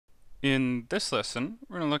In this lesson,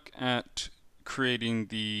 we're going to look at creating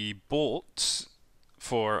the bolts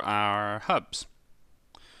for our hubs.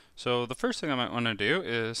 So the first thing I might want to do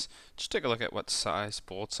is just take a look at what size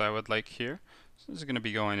bolts I would like here. So this is going to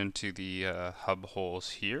be going into the hub holes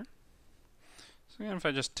here. So again, if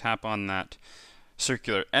I just tap on that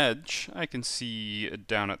circular edge, I can see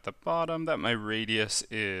down at the bottom that my radius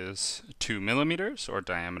is 2 millimeters or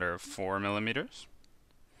diameter of 4 millimeters.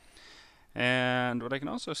 And what I can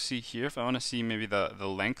also see here, if I want to see maybe the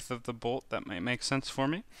length of the bolt, that might make sense for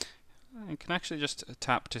me. I can actually just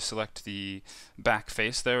tap to select the back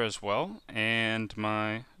face there as well, and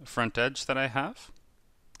my front edge that I have.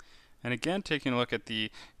 And again, taking a look at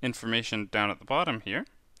the information down at the bottom here,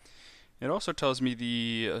 it also tells me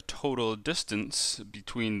the total distance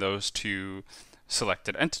between those two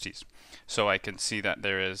selected entities. So I can see that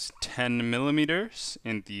there is 10 millimeters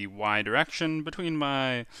in the Y direction between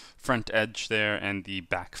my front edge there and the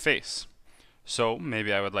back face. So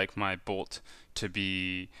maybe I would like my bolt to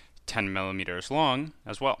be 10 millimeters long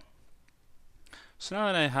as well. So now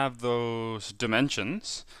that I have those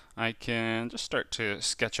dimensions, I can just start to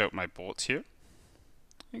sketch out my bolts here.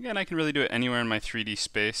 Again, I can really do it anywhere in my 3D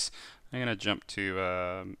space. I'm going to jump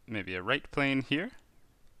to maybe a right plane here.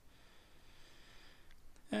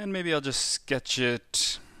 And maybe I'll just sketch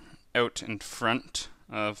it out in front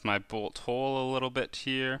of my bolt hole a little bit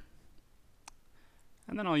here.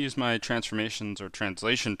 And then I'll use my transformations or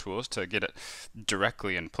translation tools to get it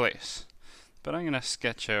directly in place. But I'm going to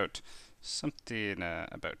sketch out something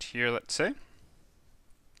about here, let's say.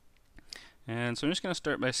 And so I'm just going to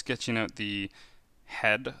start by sketching out the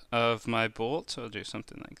head of my bolt. So I'll do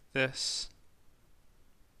something like this.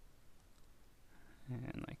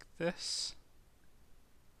 And like this.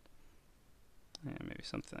 And maybe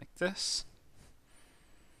something like this.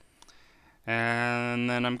 And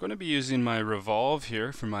then I'm going to be using my revolve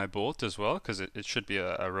here for my bolt as well, because it should be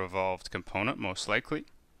a revolved component most likely.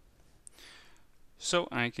 So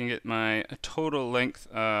I can get my total length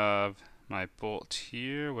of my bolt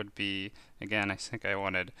here would be, again, I think I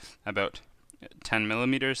wanted about 10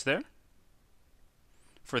 millimeters there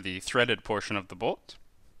for the threaded portion of the bolt.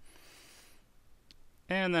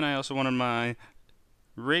 And then I also wanted my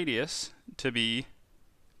radius to be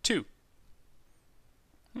 2.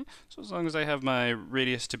 So as long as I have my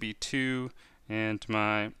radius to be 2 and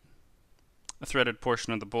my threaded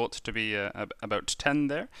portion of the bolt to be about 10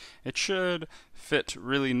 there, it should fit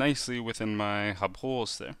really nicely within my hub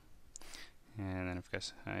holes there. And then of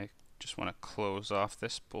course I just want to close off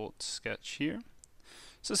this bolt sketch here.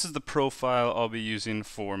 So this is the profile I'll be using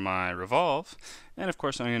for my revolve, and of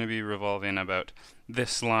course I'm going to be revolving about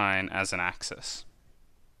this line as an axis.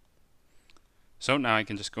 So now I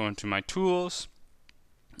can just go into my tools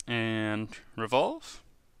and revolve.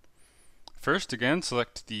 First, again,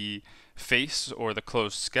 select the face or the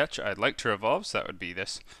closed sketch I'd like to revolve, so that would be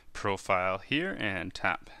this profile here, and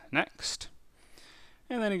tap next.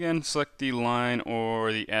 And then again, select the line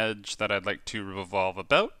or the edge that I'd like to revolve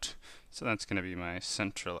about. So that's going to be my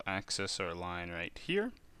central axis or line right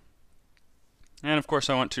here. And of course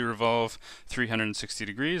I want to revolve 360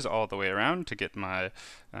 degrees all the way around to get my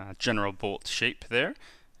general bolt shape there.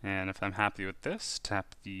 And if I'm happy with this,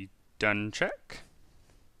 tap the done check.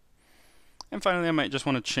 And finally I might just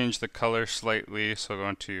want to change the color slightly, so I'll go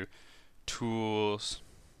into tools,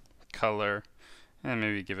 color, and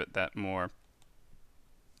maybe give it that more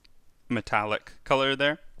metallic color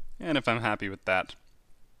there. And if I'm happy with that,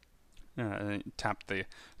 tap the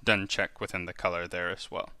done check within the color there as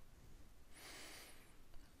well.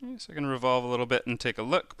 So I can revolve a little bit and take a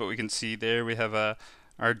look, but we can see there we have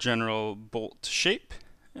our general bolt shape.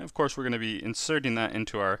 And of course we're going to be inserting that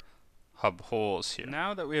into our hub holes here.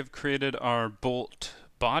 Now that we have created our bolt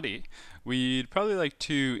body, we'd probably like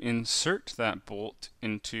to insert that bolt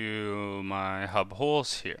into my hub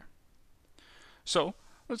holes here. So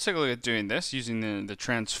let's take a look at doing this using the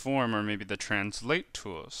transform or maybe the translate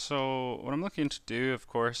tool. So what I'm looking to do, of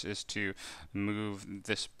course, is to move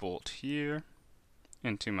this bolt here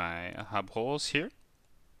into my hub holes here.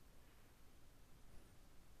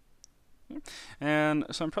 And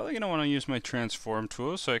so I'm probably going to want to use my transform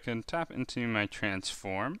tool, so I can tap into my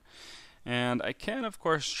transform. And I can, of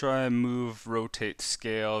course, try move, rotate,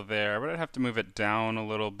 scale there, but I'd have to move it down a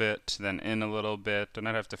little bit, then in a little bit, and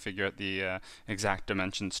I'd have to figure out the exact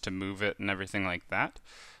dimensions to move it and everything like that.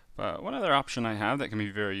 But one other option I have that can be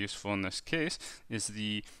very useful in this case is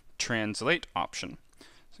the translate option.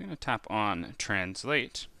 So I'm going to tap on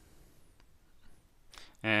translate.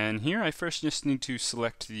 And here I first just need to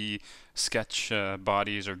select the sketch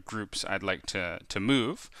bodies or groups I'd like to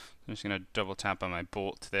move. I'm just going to double tap on my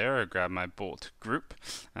bolt there, or grab my bolt group,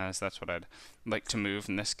 as that's what I'd like to move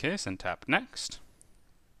in this case, and tap next.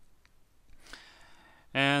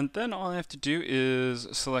 And then all I have to do is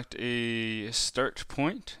select a start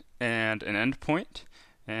point and an end point,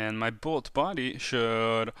 and my bolt body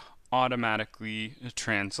should automatically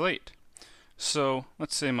translate. So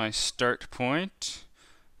let's say my start point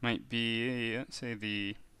might be, let's say,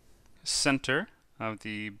 the center of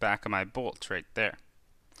the back of my bolt right there.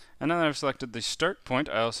 And now that I've selected the start point,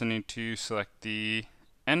 I also need to select the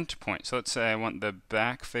end point. So let's say I want the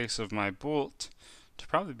back face of my bolt to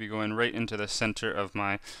probably be going right into the center of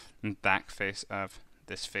my back face of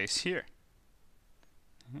this face here.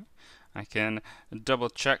 I can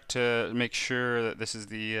double check to make sure that this is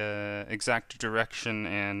the exact direction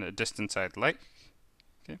and distance I'd like.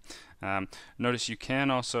 Okay. Notice you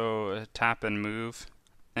can also tap and move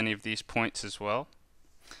any of these points as well.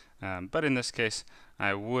 But in this case,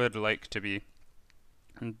 I would like to be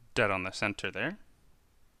dead on the center there.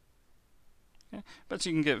 Okay. But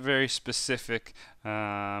you can get very specific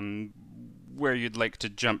where you'd like to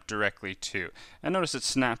jump directly to. And notice it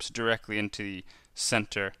snaps directly into the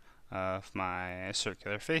center of my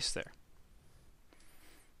circular face there.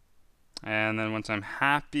 And then once I'm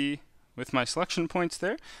happy with my selection points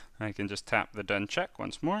there, I can just tap the done check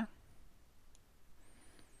once more.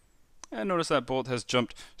 And notice that bolt has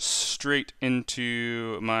jumped straight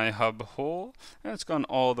into my hub hole, and it's gone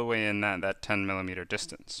all the way in that 10mm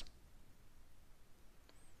distance.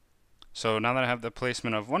 So now that I have the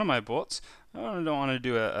placement of one of my bolts, I don't want to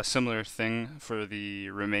do a similar thing for the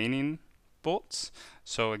remaining bolts.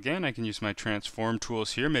 So again, I can use my transform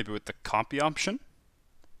tools here, maybe with the copy option.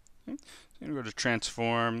 Okay. So I'm going to go to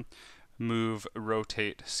transform, move,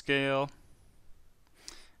 rotate, scale,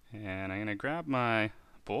 and I'm going to grab my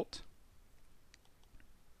bolt.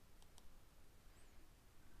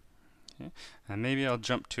 Okay. And maybe I'll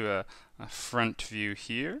jump to a front view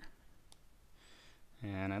here.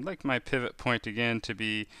 And I'd like my pivot point again to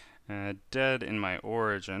be dead in my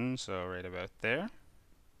origin, so right about there.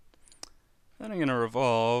 Then I'm going to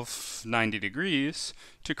revolve 90 degrees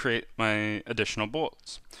to create my additional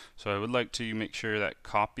bolts. So I would like to make sure that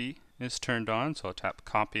copy is turned on, so I'll tap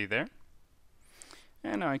copy there.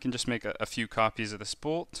 And now I can just make a few copies of this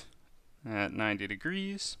bolt at 90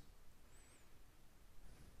 degrees.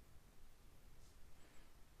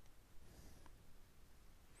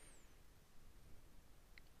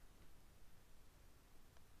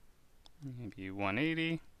 Maybe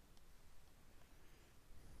 180.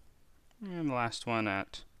 And the last one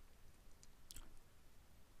at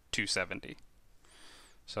 270.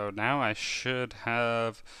 So now I should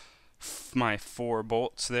have my 4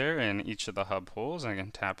 bolts there in each of the hub holes. I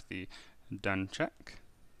can tap the done check.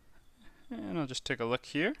 And I'll just take a look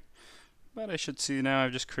here. But I should see now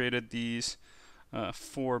I've just created these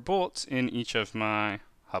 4 bolts in each of my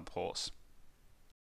hub holes.